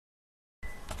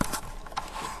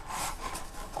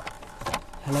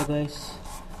Hello guys,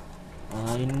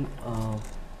 in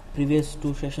previous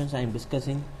two sessions I am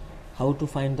discussing how to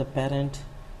find the parent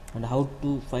and how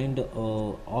to find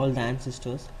all the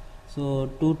ancestors. So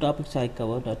two topics I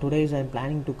covered. Today I am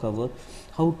planning to cover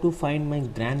how to find my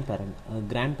grandparent.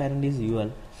 Grandparent is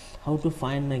UL. How to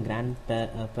find my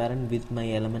grandparent with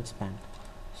my element span.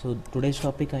 So today's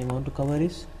topic I want to cover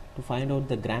is to find out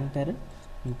the grandparent.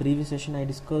 In previous session I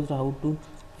discussed how to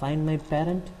find my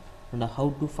parent and how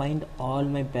to find all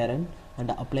my parent and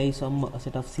apply some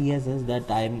set of CSS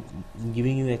that I am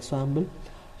giving you example.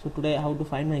 So today how to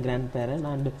find my grandparent,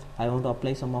 and I want to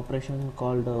apply some operation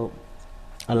called to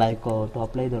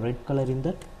apply the red color in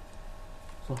that.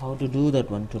 So how to do that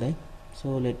one today?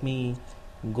 So let me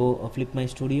go flip my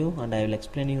studio and I will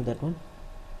explain you that one.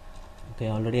 Okay,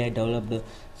 already I developed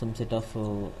some set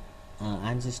of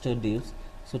ancestor deals.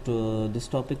 So to this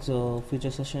topic's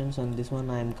future sessions, and this one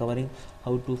I am covering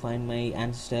how to find my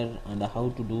ancestor and how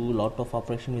to do lot of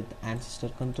operation with ancestor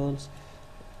controls.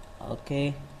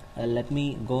 Okay, let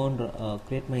me go and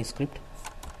create my script.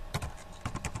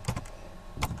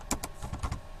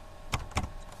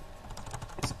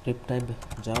 Script type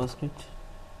JavaScript.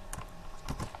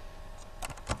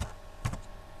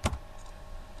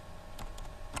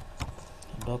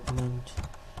 Document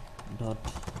dot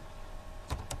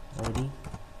ready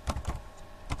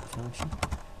function.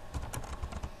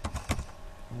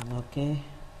 Okay,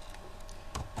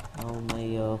 now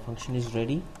my function is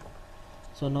ready.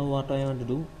 So now what I want to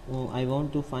do, I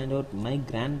want to find out my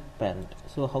grandparent.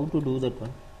 So how to do that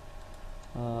one?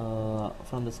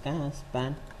 From the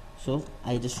span, so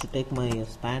I just take my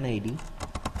span ID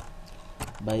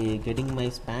by getting my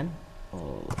span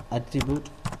attribute.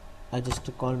 I just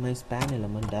call my span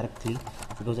element directly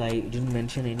because I didn't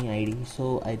mention any ID,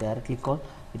 so I directly call.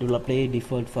 It will apply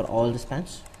default for all the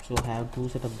spans. So I have two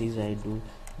set of these. I do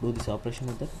this operation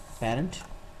with the parent,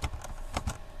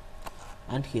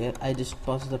 and here I just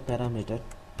pass the parameter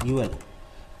UL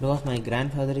because my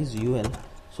grandfather is UL.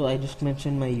 So I just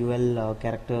mentioned my UL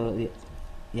character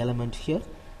element here,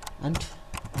 and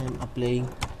I am applying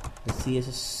the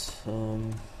CSS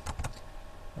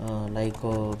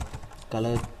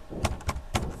color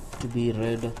to be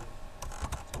red,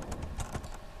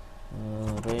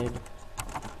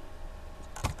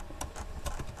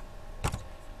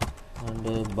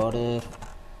 and border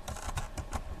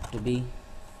to be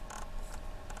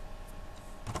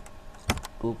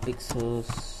 2 pixels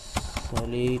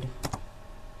solid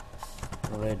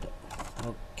red.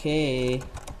 Okay,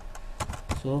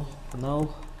 so now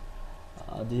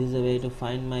this is a way to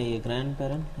find my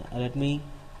grandparent. Let me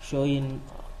show in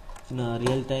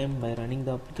real time by running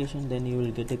the application, then you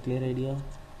will get a clear idea.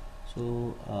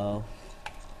 So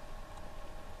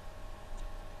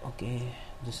okay,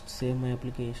 just save my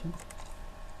application.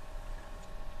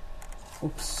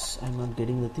 Oops, I'm not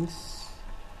getting the things.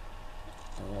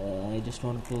 I just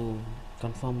want to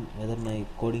confirm whether my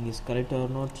coding is correct or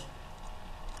not.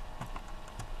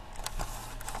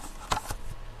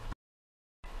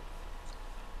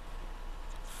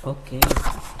 Okay,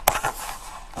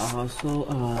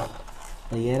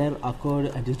 the error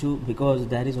occurred due to because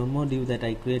there is one more div that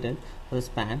I created for the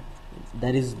span.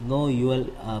 There is no UL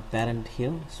parent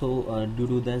here, so due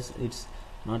to this it's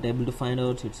not able to find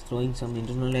out. It's throwing some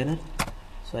internal error,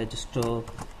 so I just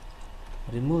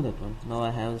remove that one. Now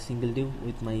I have a single div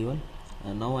with my UL,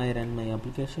 and now I run my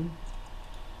application.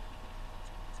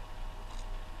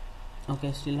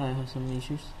 Okay, still I have some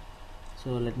issues,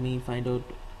 so let me find out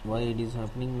why it is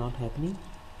happening, not happening.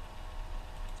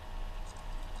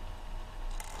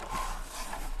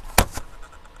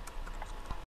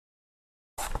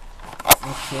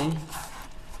 Okay,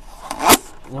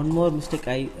 one more mistake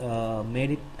I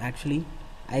made it. Actually,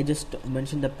 I just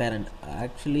mentioned the parent.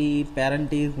 Actually,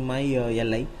 parent is my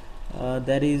LI.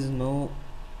 There is no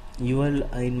UL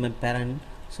in my parent,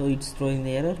 so it's throwing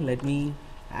the error. Let me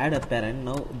add a parent.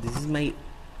 Now this is my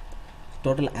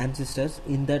total ancestors.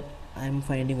 In that I am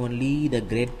finding only the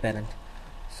great parent.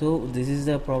 So this is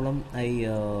the problem. I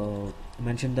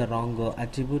mentioned the wrong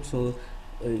attribute, so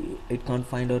it can't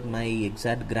find out my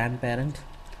exact grandparent.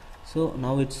 So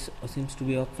now it seems to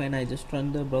be fine. I just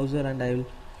run the browser and I will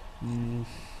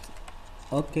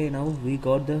okay, now we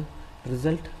got the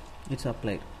result. It's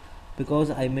applied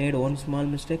because I made one small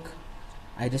mistake.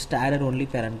 I just added only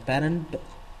parent.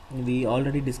 We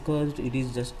already discussed it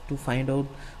is just to find out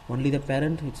only the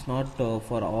parent. It's not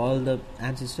for all the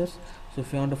ancestors. So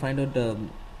if you want to find out the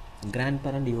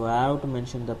grandparent, you have to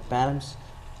mention the parents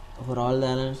for all the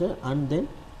ancestors, and then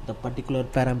the particular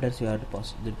parameters you have to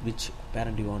pass which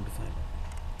parent you want to find.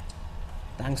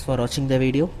 Thanks for watching the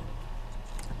video.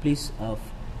 Please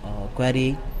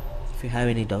query if you have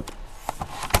any doubt.